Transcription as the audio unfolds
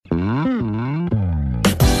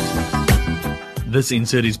This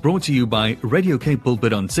insert is brought to you by Radio K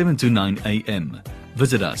Pulpit on 7 to 9 a.m.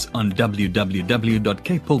 Visit us on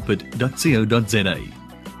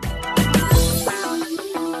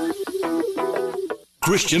www.kpulpit.co.za.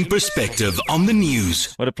 Christian perspective on the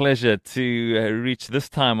news. What a pleasure to reach this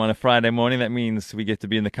time on a Friday morning. That means we get to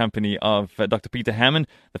be in the company of Dr. Peter Hammond,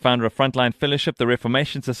 the founder of Frontline Fellowship, the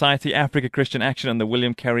Reformation Society, Africa Christian Action, and the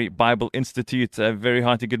William Carey Bible Institute. A very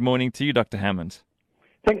hearty good morning to you, Dr. Hammond.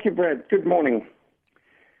 Thank you, Brad. Good morning.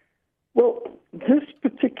 Well, this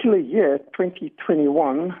particular year,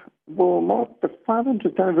 2021, will mark the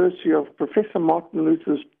 500th anniversary of Professor Martin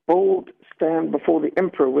Luther's bold stand before the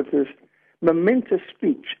emperor with his momentous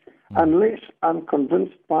speech, "Unless I'm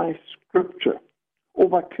convinced by Scripture or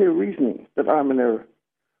by clear reasoning that I'm in error.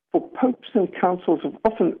 For popes and councils have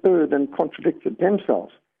often erred and contradicted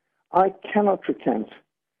themselves. I cannot recant,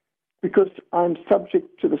 because I'm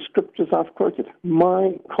subject to the Scriptures I've quoted.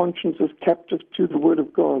 My conscience is captive to the Word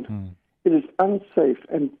of God. It is unsafe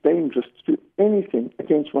and dangerous to do anything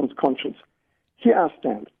against one's conscience. Here I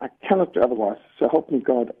stand. I cannot do otherwise. So help me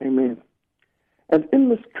God. Amen." And in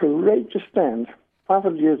this courageous stand,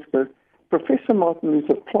 500 years ago, Professor Martin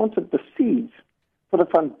Luther planted the seeds for the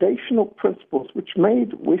foundational principles which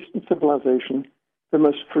made Western civilization the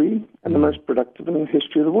most free and the most productive in the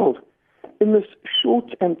history of the world. In this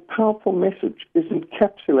short and powerful message is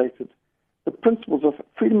encapsulated the principles of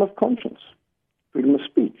freedom of conscience, freedom of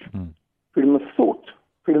speech, freedom of thought,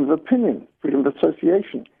 freedom of opinion, freedom of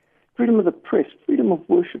association, freedom of the press, freedom of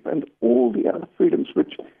worship, and all the other freedoms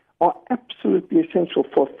which are absolutely essential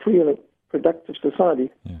for a free and a productive society.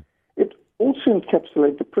 It also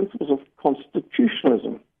encapsulates the principles of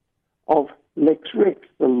constitutionalism, of lex rex,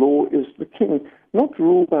 the law is the king, not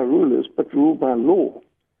ruled by rulers, but ruled by law.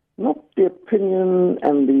 Not the opinion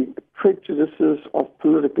and the prejudices of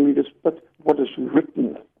political leaders, but what is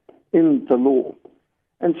written in the law.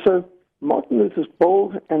 And so Martin Luther's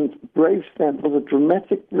bold and brave stand was a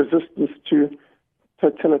dramatic resistance to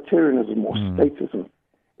totalitarianism or statism.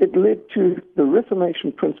 It led to the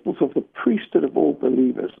Reformation principles of the priesthood of all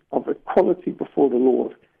believers, of equality before the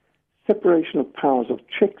Lord, separation of powers, of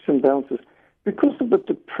checks and balances. Because of the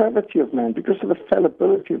depravity of man, because of the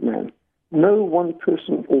fallibility of man, no one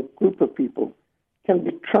person or group of people can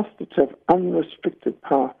be trusted to have unrestricted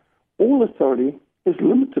power. All authority is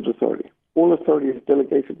limited authority. All authority is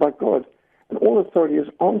delegated by God, and all authority is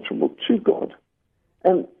answerable to God.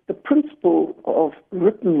 And the principle of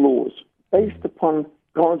written laws based upon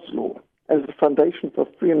God's law as the foundation for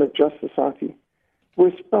a free and a just society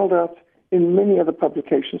were spelled out in many other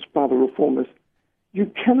publications by the reformers. You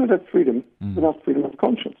cannot have freedom without freedom of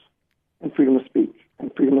conscience, and freedom of speech, and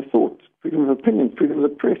freedom of thought, freedom of opinion, freedom of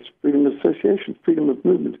the press, freedom of association, freedom of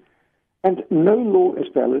movement. And no law is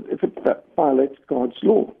valid if it violates God's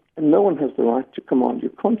law, and no one has the right to command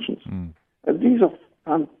your conscience. And these are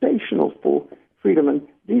foundational for freedom, and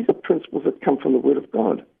these are principles that come from the Word of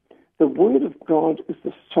God. The Word of God is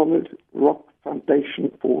the solid rock foundation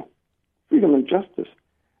for freedom and justice.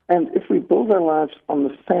 And if we build our lives on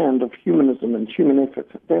the sand of humanism and human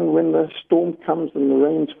effort, then when the storm comes and the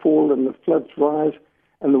rains fall and the floods rise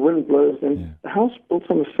and the wind blows, then the house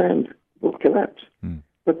built on the sand will collapse.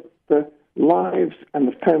 But the lives and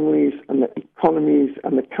the families and the economies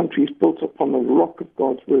and the countries built upon the rock of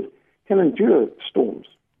God's Word can endure storms.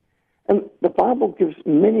 And the Bible gives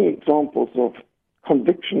many examples of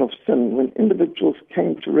conviction of sin when individuals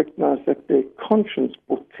came to recognize that their conscience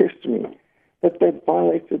bore testimony that they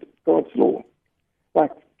violated God's law.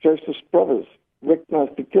 Like Joseph's brothers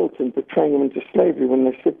recognized the guilt in betraying him into slavery when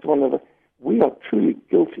they said to one another, "We are truly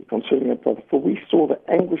guilty concerning our brother, for we saw the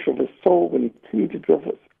anguish of his soul when he pleaded with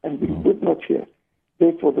us, and we would not hear.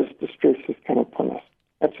 Therefore this distress has come upon us."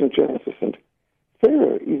 That's in Genesis. And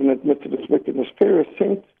Pharaoh even admitted his wickedness. Pharaoh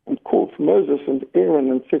sent and called for Moses and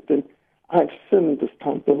Aaron and said to them, "I have sinned this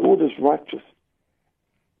time. The Lord is righteous.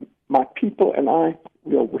 My people and I,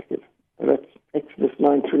 we are wicked." And that's Exodus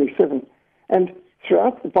 9:27. And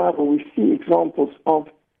throughout the Bible, we see examples of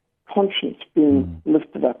conscience being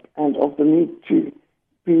lifted up and of the need to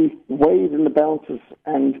be weighed in the balances.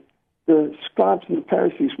 And the scribes and the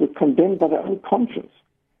Pharisees were condemned by their own conscience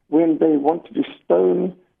when they wanted to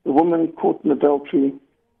stone the woman caught in adultery.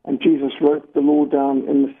 And Jesus wrote the law down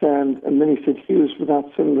in the sand, and then he said, "He was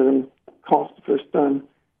without sin, let him cast the first stone."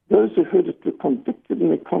 Those who heard it were convicted in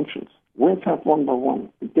their conscience, went out one by one,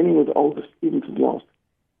 beginning with the oldest, even to the last.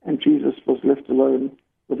 And Jesus was left alone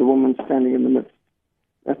with the woman standing in the midst.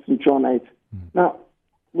 That's in John 8. Now,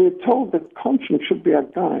 we're told that conscience should be our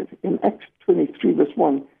guide. In Acts 23, verse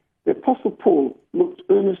 1, the Apostle Paul looked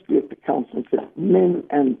earnestly at the council and said, "Men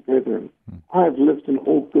and brethren, I have lived in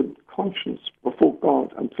all good conscience before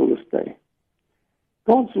God until this day.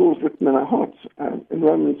 God's law is written in our hearts. In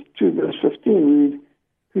Romans 2, verse 15, we read,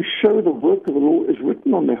 who show the work of the law is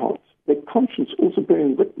written on their hearts, their conscience also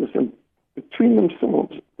bearing witness, and between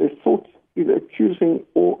themselves their thoughts either accusing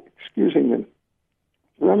or excusing them.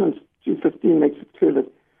 Romans 2:15 makes it clear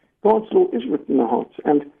that God's law is written in our hearts,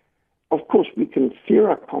 and of course we can fear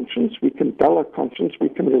our conscience, we can dull our conscience, we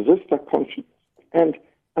can resist our conscience, and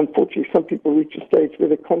unfortunately some people reach a stage where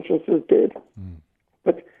their conscience is dead.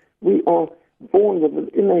 But we are born with an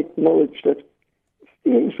innate knowledge that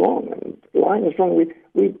stealing is wrong and lying is wrong.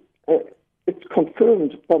 It's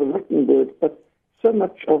confirmed by the written word, but so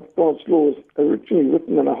much of God's law is originally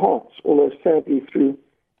written in our hearts, although sadly through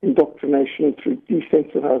indoctrination, through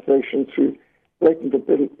desensitization, through blatant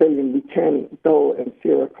rebellion, we can dull and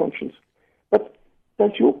sear our conscience. But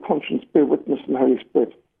does your conscience bear witness in the Holy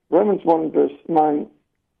Spirit? Romans 1 verse 9,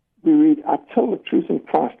 we read, I tell the truth in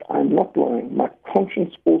Christ, I am not lying. My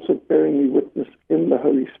conscience also bearing me witness in the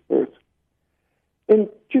Holy Spirit. In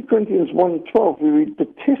 2 Corinthians 1:12, we read, the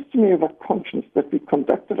testimony of our conscience that we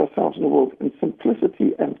conducted ourselves in the world in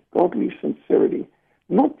simplicity and godly sincerity,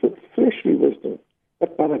 not with fleshly wisdom,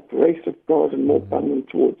 but by the grace of God and more abundant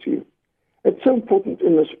towards you. It's so important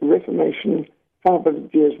in this Reformation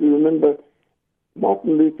 500 years. We remember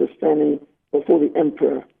Martin Luther standing before the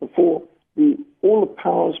emperor, before all the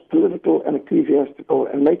powers, political and ecclesiastical,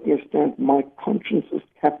 and making a stand, my conscience is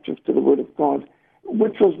captive to the word of God,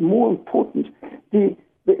 which was more important.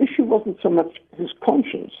 The issue wasn't so much his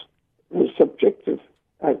conscience, his subjective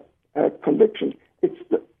conviction. It's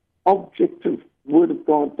the objective word of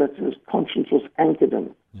God that his conscience was anchored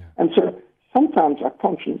in. Yeah. And so sometimes our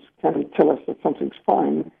conscience can tell us that something's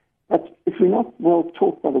fine, but if we're not well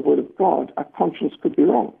taught by the word of God, our conscience could be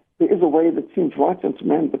wrong. There is a way that seems right unto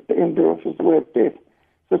man, but the end thereof is the way of death.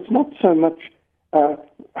 So it's not so much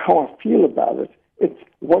how I feel about it, it's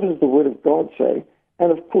what does the word of God say?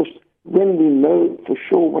 And of course, when we know for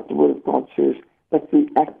sure what the word of God says, that we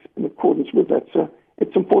act in accordance with that. So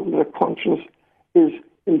it's important that a conscience is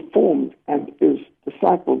informed and is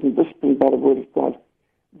discipled and disciplined by the word of God.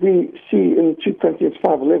 We see in 2 Corinthians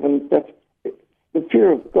 5:11 that the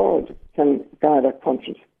fear of God can guide our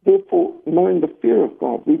conscience. Therefore, knowing the fear of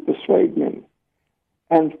God, we persuade men,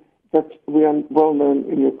 and that we are well known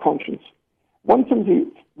in your conscience. 1 Timothy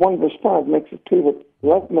 1 verse 5 makes it clear that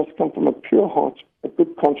love must come from a pure heart, a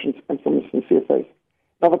good conscience, and from a sincere faith.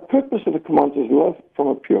 Now, the purpose of the command is love from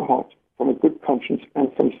a pure heart, from a good conscience,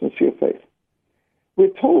 and from sincere faith. We're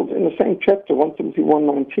told in the same chapter, 1 Timothy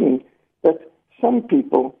 1:19, that some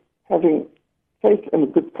people, having faith and a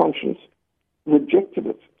good conscience, rejected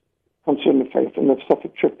it concerning faith, and they've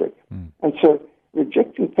suffered shipwreck. And so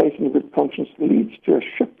rejecting faith and a good conscience leads to a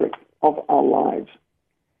shipwreck of our lives.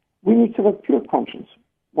 We need to have a pure conscience.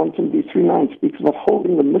 1 Timothy 3:9 speaks about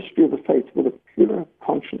holding the mystery of the faith with a pure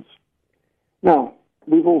conscience. Now,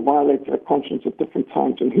 we've all violated our conscience at different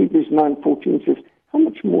times, and Hebrews 9:14 says, how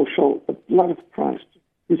much more shall the blood of Christ,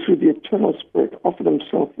 who through the eternal Spirit offered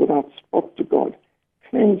himself without spot to God,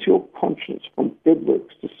 cleanse your conscience from dead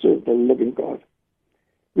works to serve the living God?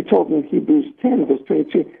 We're told in Hebrews 10, verse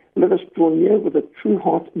 22, let us draw near with a true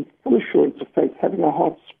heart and full assurance of faith, having our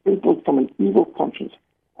hearts sprinkled from an evil conscience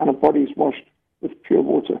and our bodies washed with pure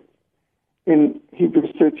water. In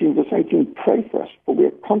Hebrews 13, verse 18, pray for us, for we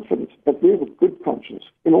are confident that we have a good conscience,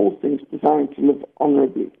 in all things desiring to live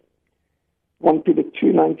honorably. 1 Peter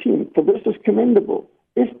 2:19, for this is commendable,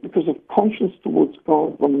 if because of conscience towards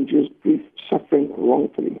God one endures grief, suffering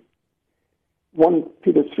wrongfully. 1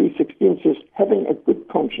 Peter 3:16 says, having a good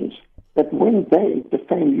conscience, that when they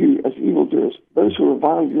defame you as evildoers, those who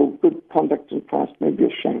revile your good conduct in Christ may be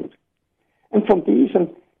ashamed. And from these and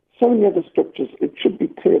so many other scriptures, it should be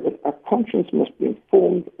clear that our conscience must be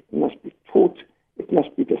informed, it must be taught, it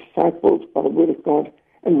must be discipled by the word of God,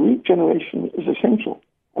 and regeneration is essential.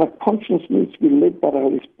 And our conscience needs to be led by the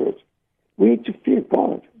Holy Spirit. We need to fear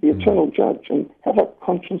God, the eternal judge, and have our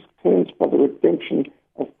conscience cleansed by the redemption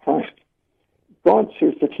of Christ. God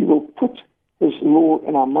says that he will put his law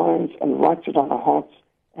in our minds and write it on our hearts,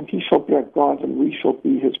 and he shall be our God, and we shall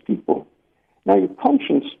be his people. Now, your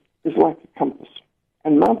conscience is like a compass,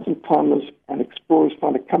 and mountain climbers and explorers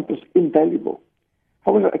find a compass invaluable.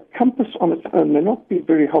 However, a compass on its own may not be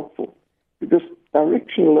very helpful, because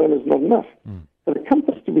direction alone is not enough. For the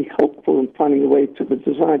compass to be helpful in finding the way to the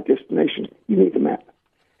desired destination, you need a map,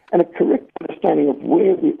 and a correct understanding of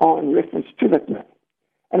where we are in reference to that map.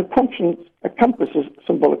 And a compass is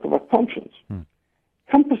symbolic of our conscience.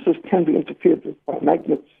 Compasses can be interfered with by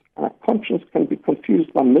magnets, and our conscience can be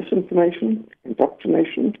confused by misinformation,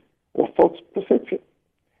 indoctrination, or false perception.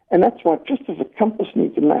 And that's why, just as a compass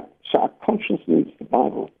needs a map, So our conscience needs the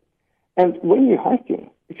Bible. And when you're hiking,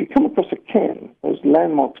 if you come across a cairn, those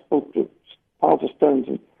landmarks built with piles of stones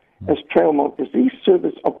and as trail markers, these serve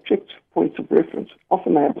as objective points of reference.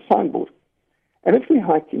 Often they have a signboard. And if we're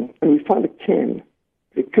hiking and we find a cairn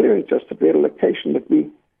declaring to us to be at a location that we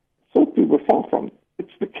thought we were far from,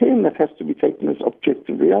 it's the cairn that has to be taken as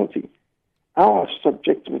objective reality. Our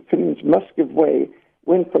subjective opinions must give way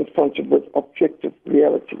when confronted with objective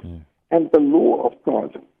reality. And the law of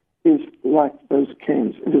God is like those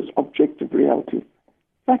cairns. It is objective reality.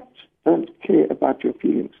 Facts don't care about your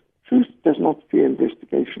feelings. Truth does not fear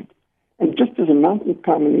investigation. And just as a mountain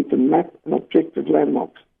climber needs a map and objective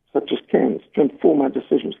landmarks, such as cairns, to inform our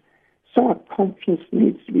decisions, so our conscience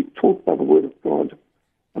needs to be taught by the Word of God,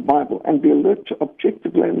 the Bible, and be alert to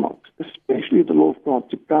objective landmarks, especially the law of God,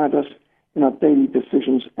 to guide us in our daily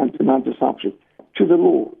decisions and in our discipleship, to the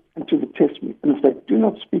law and to the Testament. And if they do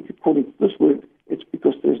not speak according to this Word, it's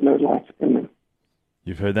because there's no light in them.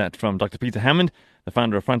 You've heard that from Dr. Peter Hammond, the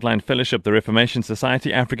founder of Frontline Fellowship, the Reformation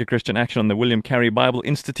Society, Africa Christian Action on the William Carey Bible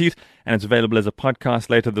Institute, and it's available as a podcast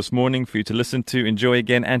later this morning for you to listen to, enjoy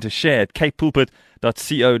again, and to share at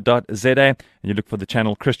capepulpit.co.za. And you look for the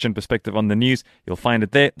channel Christian Perspective on the News. You'll find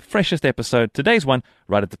it there. The freshest episode, today's one,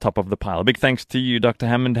 right at the top of the pile. Big thanks to you, Dr.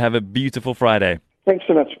 Hammond. Have a beautiful Friday. Thanks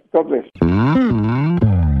so much. God bless.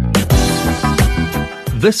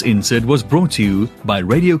 This insert was brought to you by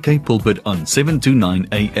Radio K Pulpit on 729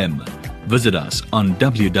 AM. Visit us on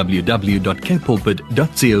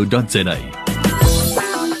www.kpulpit.co.za.